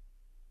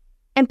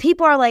 And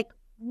people are like,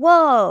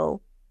 whoa,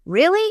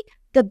 really?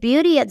 The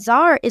beauty at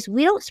ZAR is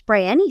we don't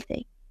spray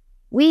anything.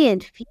 We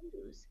infuse.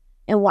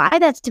 And why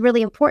that's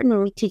really important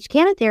when we teach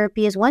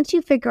cannatherapy is once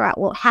you figure out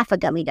what half a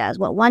gummy does,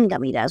 what one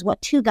gummy does,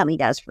 what two gummy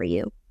does for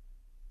you,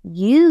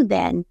 you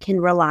then can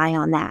rely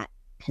on that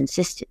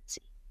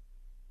consistency.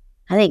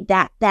 I think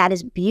that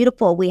is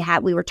beautiful.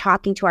 We were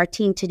talking to our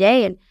team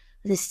today, and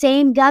the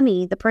same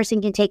gummy, the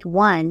person can take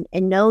one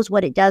and knows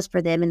what it does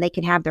for them and they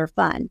can have their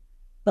fun.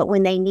 But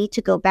when they need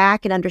to go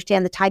back and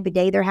understand the type of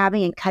day they're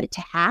having and cut it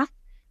to half,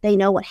 they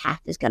know what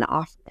half is going to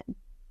offer them.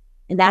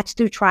 And that's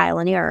through trial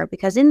and error,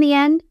 because in the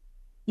end,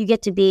 you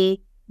get to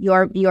be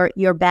your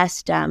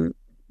best,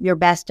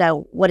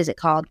 what is it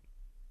called?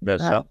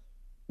 Best self.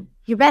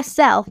 Your best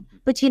self,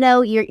 but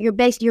your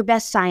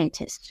best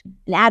scientist,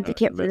 an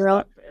advocate for your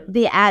own,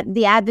 the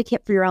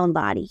advocate for your own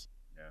body.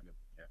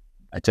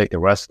 I take the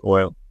rest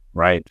oil,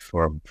 right,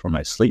 for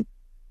my sleep.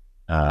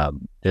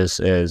 This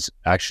is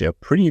actually a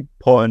pretty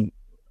potent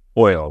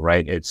oil,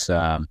 right? It's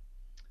a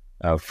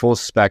full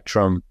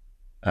spectrum,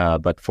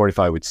 but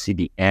fortified with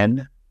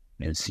CBN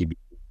and CBD,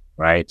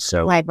 right?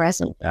 So live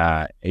resin.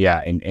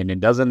 And it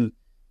doesn't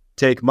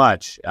take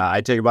much.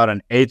 I take about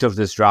an eighth of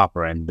this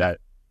dropper, and that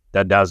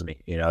that does me.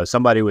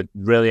 Somebody with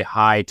really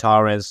high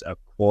tolerance, a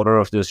quarter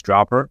of this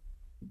dropper,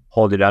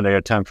 hold it under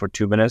your tongue for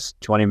 2 minutes,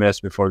 20 minutes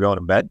before going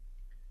to bed.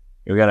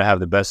 You're going to have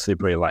the best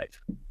sleep of your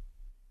life.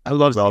 I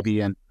love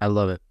CBN. I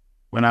love it.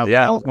 When I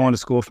was going to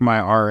school for my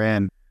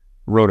RN,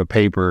 wrote a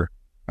paper.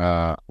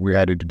 We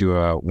had to do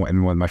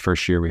in my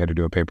first year, we had to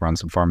do a paper on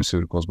some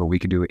pharmaceuticals, but we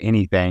could do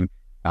anything.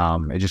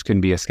 It just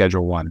couldn't be a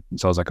Schedule 1.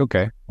 So I was like,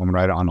 okay, I'm going to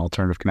write it on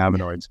alternative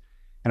cannabinoids.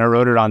 And I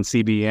wrote it on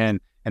CBN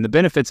and the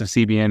benefits of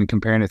CBN,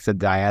 comparing it to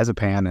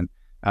diazepam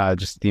and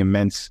just the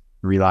immense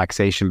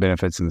relaxation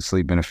benefits and the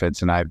sleep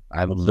benefits. And I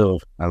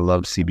love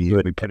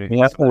CBN. We put it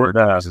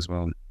as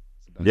well.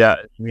 Yeah,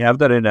 we have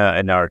that in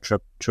our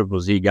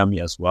Triple Z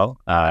gummy as well.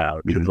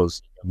 Our Triple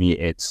Z gummy,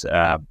 it's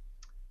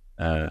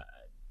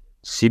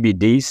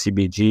CBD,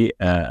 CBG,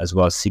 as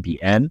well as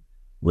CBN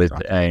with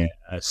a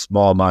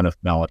small amount of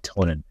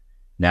melatonin.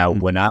 Now,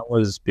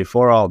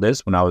 before all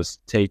this, when I was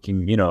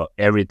taking,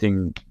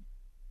 everything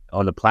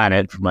on the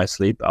planet for my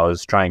sleep, I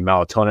was trying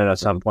melatonin at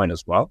some point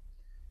as well.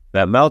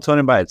 That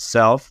melatonin by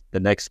itself, the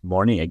next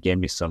morning, it gave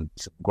me some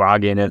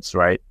grogginess,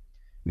 right?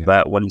 Yeah.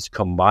 But when it's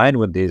combined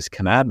with these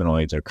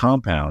cannabinoids or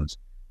compounds,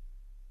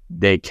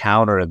 they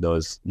counter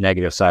those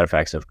negative side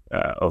effects of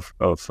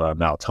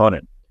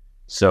melatonin.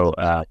 So,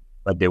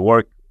 but they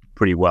work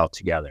pretty well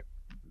together.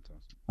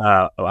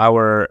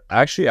 Our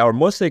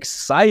most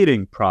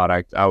exciting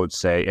product, I would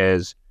say,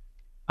 is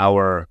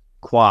our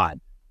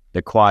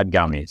the quad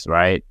gummies,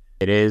 right?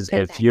 It is,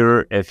 if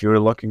you're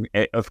looking,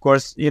 of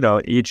course,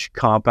 each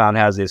compound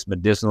has its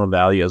medicinal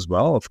value as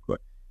well, of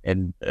course.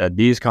 And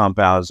these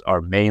compounds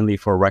are mainly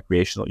for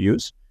recreational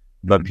use,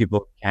 but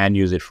people can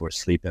use it for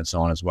sleep and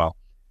so on as well.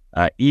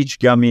 Each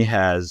gummy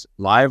has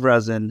live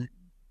resin,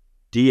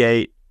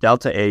 D8,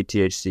 Delta 8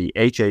 THC,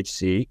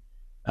 HHC,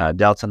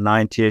 Delta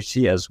 9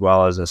 THC, as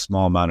well as a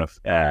small amount of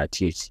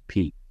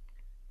THCP.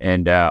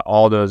 And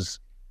all those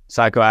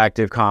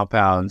psychoactive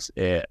compounds,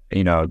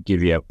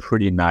 give you a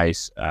pretty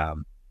nice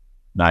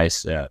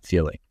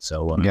feeling.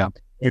 So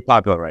very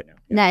popular right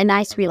now.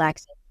 Nice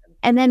relaxing.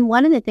 And then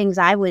one of the things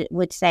I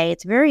would say,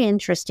 it's very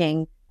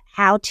interesting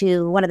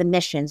one of the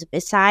missions,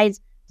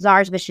 besides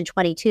ZAR's Mission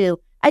 22,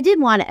 I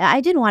did want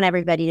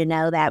everybody to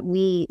know that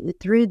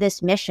through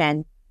this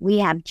mission, we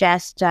have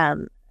just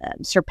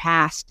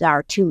surpassed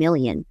our 2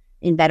 million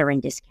in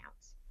veteran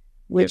discounts,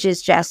 which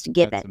is just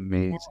given. That's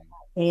amazing.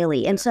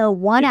 Daily. And so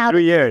out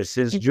 3 years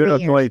since June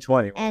of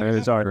 2020.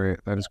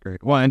 That is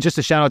great. Well, and just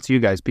a shout out to you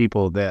guys,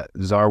 people, that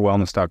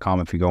ZARWellness.com,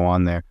 if you go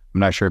on there.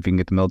 I'm not sure if you can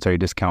get the military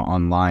discount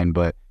online,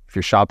 but if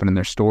you're shopping in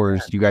their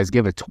stores, you guys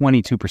give a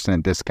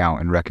 22%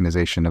 discount in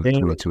recognition of the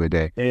 202 a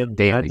day.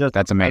 Daily.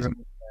 That's amazing.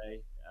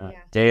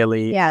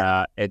 Daily.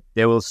 Yeah.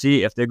 They will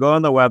see, if they go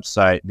on the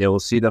website, they will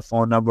see the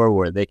phone number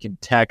where they can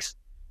text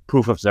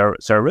proof of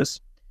service.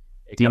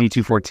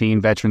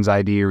 DD214, Veterans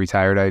ID or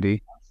Retired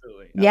ID.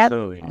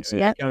 Absolutely.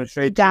 It comes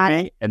straight to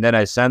me, and then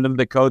I send them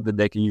the code that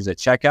they can use at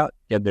checkout,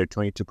 get their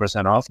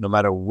 22% off, no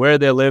matter where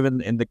they live in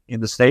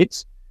the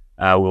States.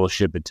 We'll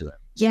ship it to them.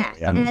 Yeah.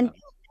 And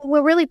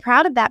we're really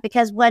proud of that,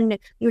 because when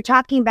you were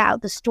talking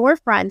about the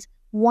storefronts,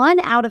 1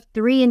 out of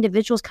 3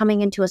 individuals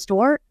coming into a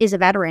store is a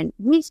veteran.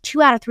 It means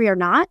 2 out of 3 are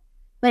not,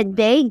 but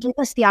they give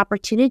us the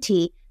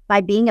opportunity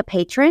by being a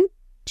patron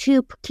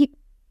to keep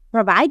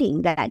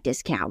providing that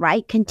discount,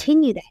 right?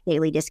 Continue that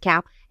daily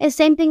discount. And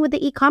same thing with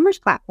the e-commerce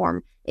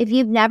platform. If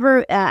you've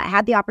never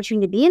had the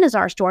opportunity to be in a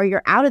ZAR store,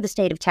 you're out of the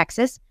state of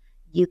Texas,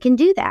 you can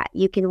do that.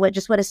 You can,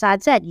 just what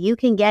Assad said, you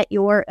can get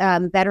your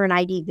veteran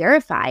ID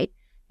verified.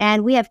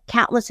 And we have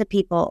countless of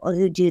people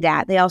who do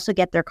that. They also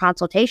get their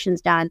consultations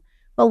done.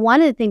 But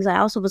one of the things I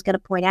also was going to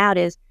point out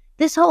is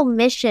this whole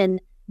mission,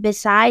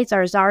 besides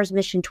our ZAR's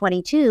Mission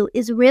 22,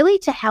 is really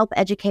to help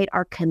educate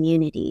our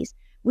communities.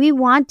 We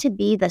want to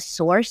be the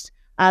source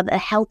of a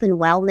health and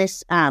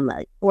wellness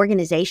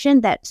organization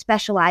that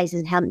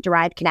specializes in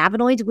hemp-derived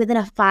cannabinoids within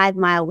a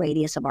 5-mile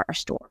radius of our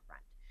storefront.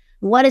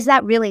 What does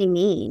that really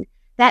mean?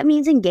 That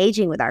means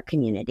engaging with our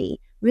community,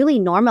 really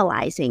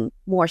normalizing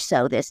more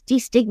so this,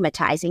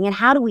 destigmatizing. And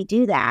how do we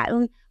do that?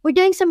 And we're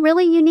doing some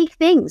really unique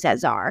things at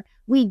ZAR.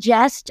 We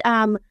just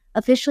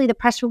officially, the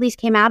press release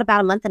came out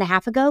about a month and a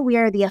half ago. We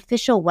are the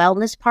official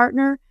wellness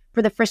partner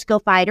for the Frisco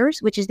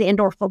Fighters, which is the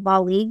indoor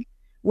football league.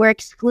 We're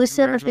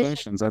exclusive.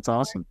 Congratulations. That's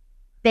awesome.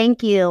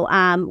 Thank you.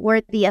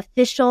 We're the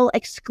official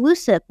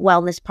exclusive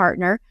wellness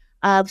partner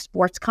of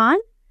SportsCon,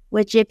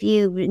 which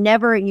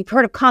you've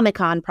heard of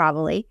Comic-Con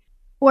probably.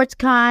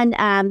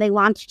 SportsCon, they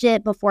launched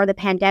it before the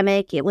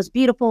pandemic. It was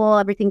beautiful.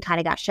 Everything kind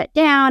of got shut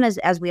down,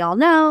 as we all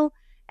know.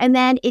 And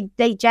then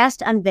they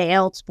just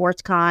unveiled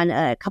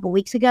SportsCon a couple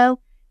weeks ago,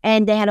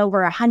 and they had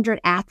over 100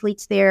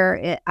 athletes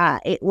there.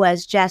 It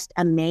was just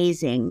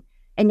amazing.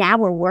 And now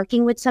we're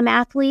working with some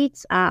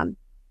athletes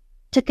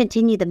to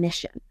continue the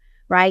mission.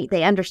 Right?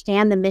 They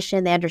understand the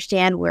mission. They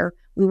understand where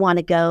we want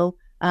to go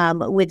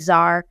with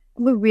ZAR.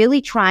 We're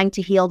really trying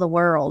to heal the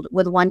world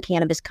with one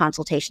cannabis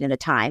consultation at a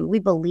time. We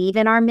believe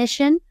in our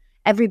mission.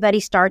 Everybody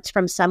starts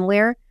from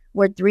somewhere.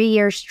 We're 3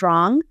 years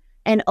strong.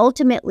 And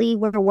ultimately,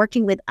 we're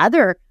working with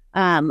other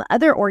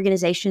other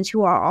organizations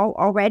who are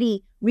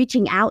already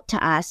reaching out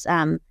to us,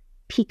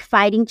 Peak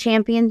Fighting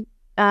Champion,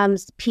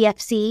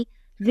 PFC,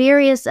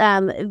 various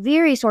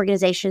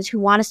organizations who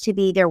want us to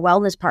be their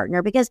wellness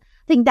partner, because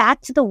I think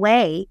that's the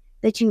way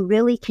that you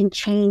really can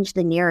change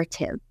the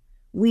narrative.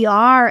 We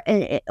are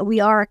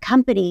a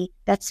company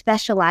that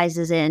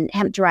specializes in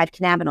hemp-derived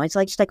cannabinoids,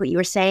 just like what you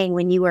were saying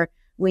when you were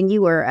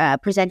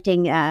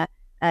presenting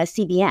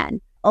CBN.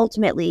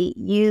 Ultimately,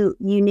 you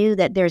knew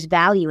that there's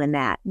value in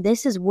that.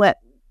 This is what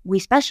we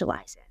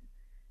specialize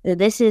in.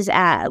 This is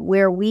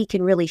where we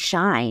can really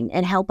shine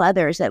and help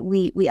others. That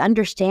we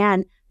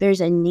understand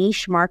there's a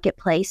niche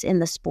marketplace in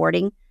the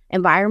sporting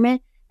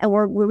environment, and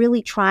we're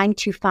really trying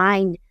to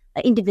find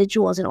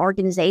individuals and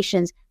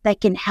organizations that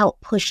can help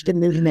push the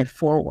movement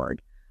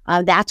forward.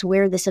 That's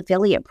where this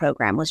affiliate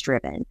program was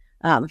driven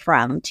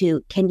from.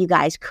 To, can you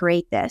guys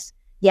create this?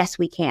 Yes,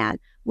 we can.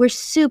 We're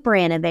super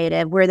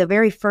innovative. We're the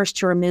very first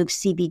to remove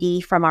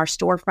CBD from our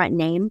storefront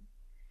name,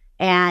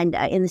 and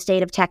in the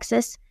state of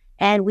Texas.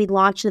 And we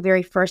launched the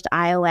very first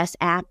iOS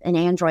app and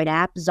Android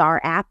app,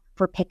 ZAR app,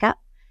 for pickup.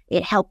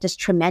 It helped us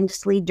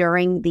tremendously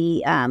during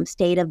the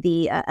state of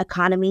the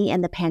economy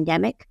and the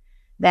pandemic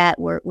that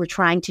we're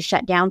trying to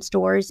shut down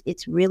stores.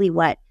 It's really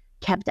what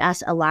kept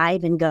us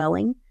alive and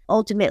going.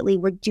 Ultimately,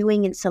 we're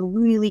doing some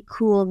really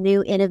cool,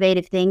 new,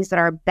 innovative things that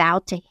are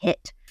about to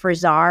hit for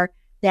ZAR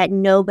that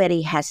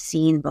nobody has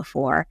seen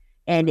before,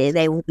 and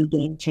they will be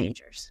game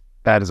changers.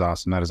 That is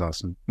awesome. That is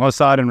awesome. Well,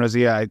 Assad and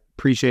Razia, I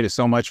appreciate it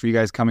so much for you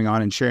guys coming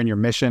on and sharing your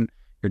mission,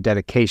 your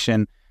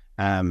dedication,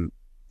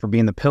 for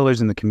being the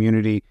pillars in the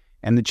community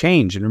and the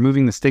change and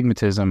removing the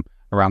stigmatism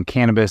around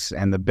cannabis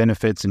and the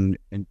benefits, and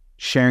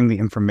sharing the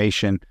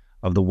information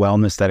of the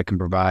wellness that it can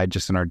provide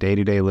just in our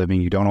day-to-day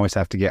living. You don't always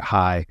have to get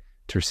high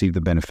to receive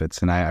the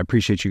benefits. And I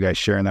appreciate you guys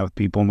sharing that with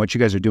people and what you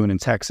guys are doing in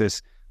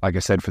Texas, like I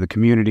said, for the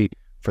community,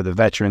 for the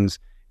veterans,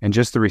 and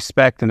just the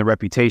respect and the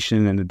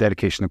reputation and the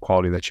dedication and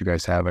quality that you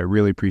guys have. I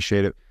really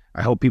appreciate it.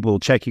 I hope people will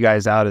check you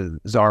guys out at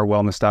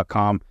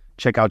zarwellness.com,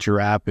 check out your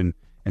app, and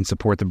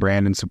support the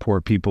brand and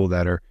support people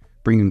that are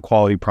bringing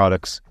quality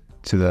products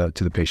to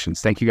the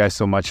patients. Thank you guys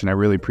so much, and I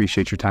really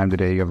appreciate your time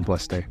today. You have a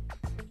blessed day.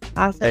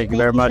 Awesome. Thank you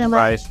very much,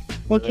 Bryce.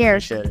 Take care.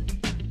 Appreciate it.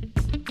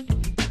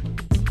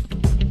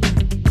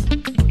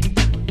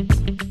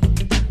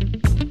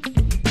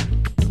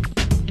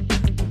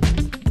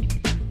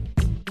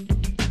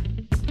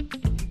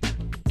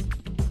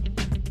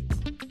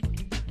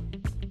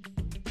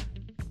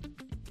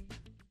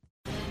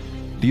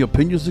 The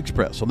opinions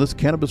expressed on this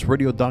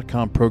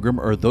CannabisRadio.com program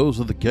are those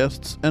of the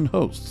guests and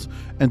hosts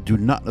and do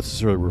not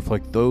necessarily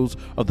reflect those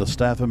of the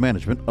staff and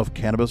management of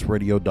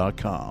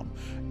CannabisRadio.com.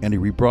 Any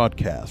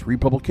rebroadcast,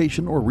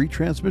 republication, or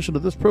retransmission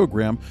of this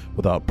program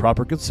without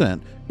proper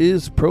consent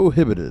is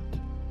prohibited.